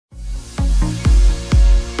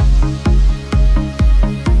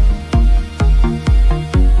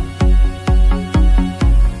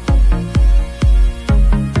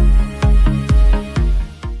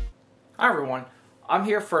I'm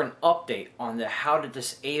here for an update on how to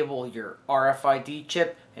disable your RFID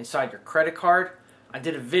chip inside your credit card. I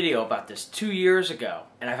did a video about this 2 years ago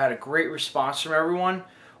and I've had a great response from everyone.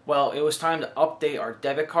 Well, it was time to update our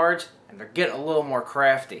debit cards and they're getting a little more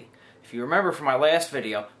crafty. If you remember from my last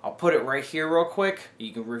video, I'll put it right here real quick.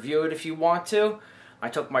 You can review it if you want to. I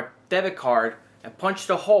took my debit card and punched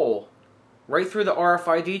a hole right through the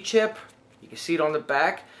RFID chip. You can see it on the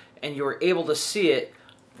back and you were able to see it.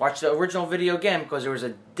 Watch the original video again because there was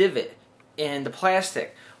a divot in the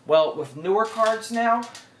plastic. Well, with newer cards now,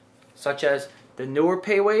 such as the newer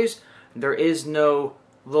PayWaves, there is no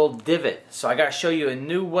little divot. So I got to show you a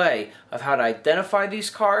new way of how to identify these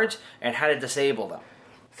cards and how to disable them.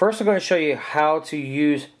 First, I'm going to show you how to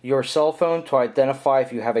use your cell phone to identify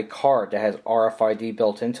if you have a card that has RFID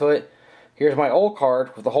built into it. Here's my old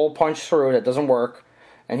card with the hole punched through that doesn't work.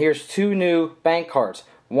 And here's two new bank cards.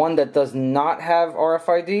 One that does not have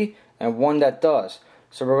RFID and one that does.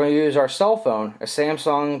 So we're going to use our cell phone, a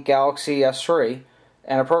Samsung Galaxy S3,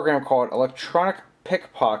 and a program called Electronic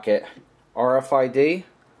Pickpocket RFID.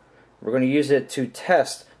 We're going to use it to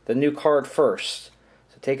test the new card first.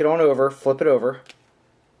 So take it on over, flip it over.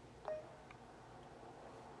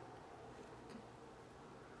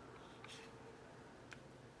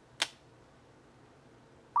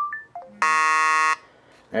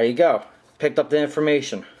 There you go. Picked up the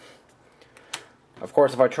information. Of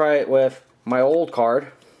course, if I try it with my old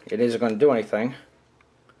card, it isn't going to do anything.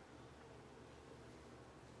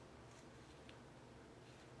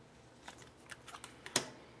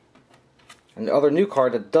 And the other new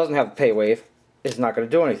card that doesn't have the PayWave is not going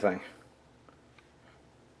to do anything.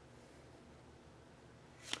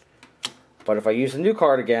 But if I use the new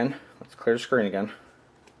card again, let's clear the screen again.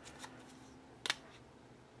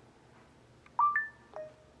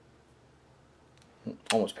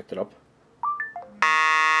 Almost picked it up.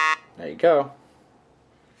 There you go.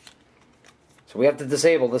 So we have to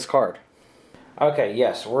disable this card. Okay,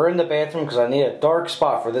 yes, we're in the bathroom because I need a dark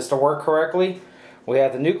spot for this to work correctly. We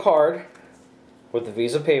have the new card with the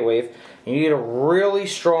Visa PayWave. You need a really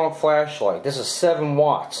strong flashlight. This is 7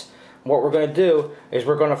 watts. What we're going to do is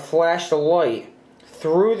we're going to flash the light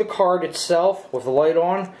through the card itself with the light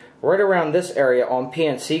on, right around this area on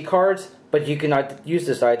PNC cards, but you can use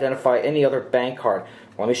this to identify any other bank card.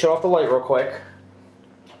 Let me shut off the light real quick.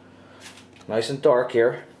 Nice and dark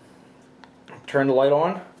here. Turn the light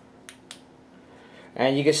on.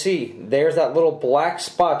 And you can see, there's that little black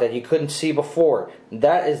spot that you couldn't see before.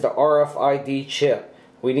 That is the RFID chip.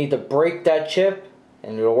 We need to break that chip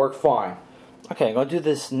and it'll work fine. Okay, I'm going to do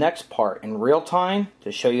this next part in real time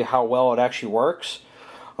to show you how well it actually works.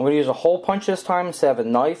 I'm going to use a hole punch this time instead of a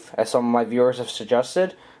knife, as some of my viewers have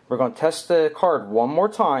suggested. We're going to test the card one more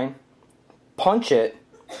time, punch it,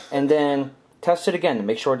 and then test it again to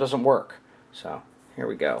make sure it doesn't work. So, here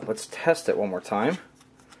we go. Let's test it one more time.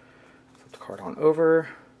 Flip the card on over,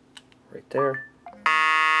 right there.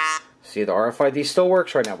 See, the RFID still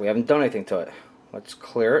works right now. We haven't done anything to it. Let's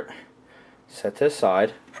clear it, set to the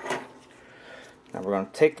side. Now we're going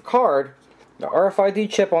to take the card. The RFID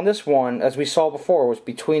chip on this one, as we saw before, was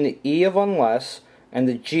between the E of unless and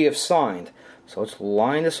the G of signed. So let's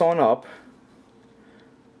line this on up.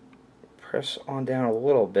 Press on down a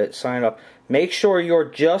little bit, sign up. Make sure you're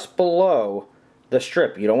just below the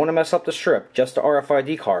strip. You don't want to mess up the strip, just the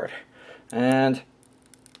RFID card. And,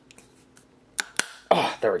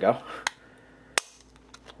 oh, there we go.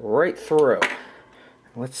 Right through.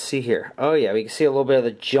 Let's see here. Oh yeah, we can see a little bit of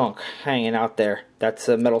the junk hanging out there. That's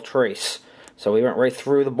a metal trace. So we went right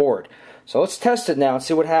through the board. So let's test it now and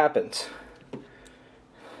see what happens.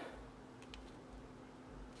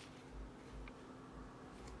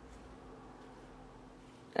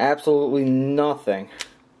 Absolutely nothing.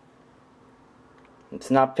 It's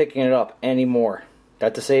not picking it up anymore.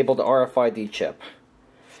 That disabled the RFID chip.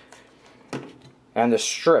 And the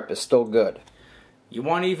strip is still good. You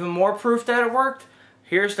want even more proof that it worked?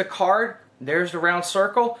 Here's the card. There's the round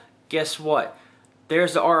circle. Guess what?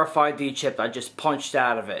 There's the RFID chip I just punched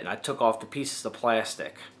out of it and I took off the pieces of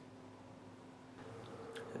plastic.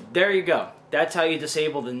 There you go. That's how you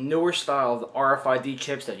disable the newer style of RFID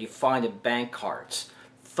chips that you find in bank cards.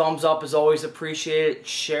 Thumbs up is always appreciated.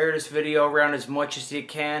 Share this video around as much as you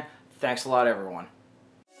can. Thanks a lot, everyone.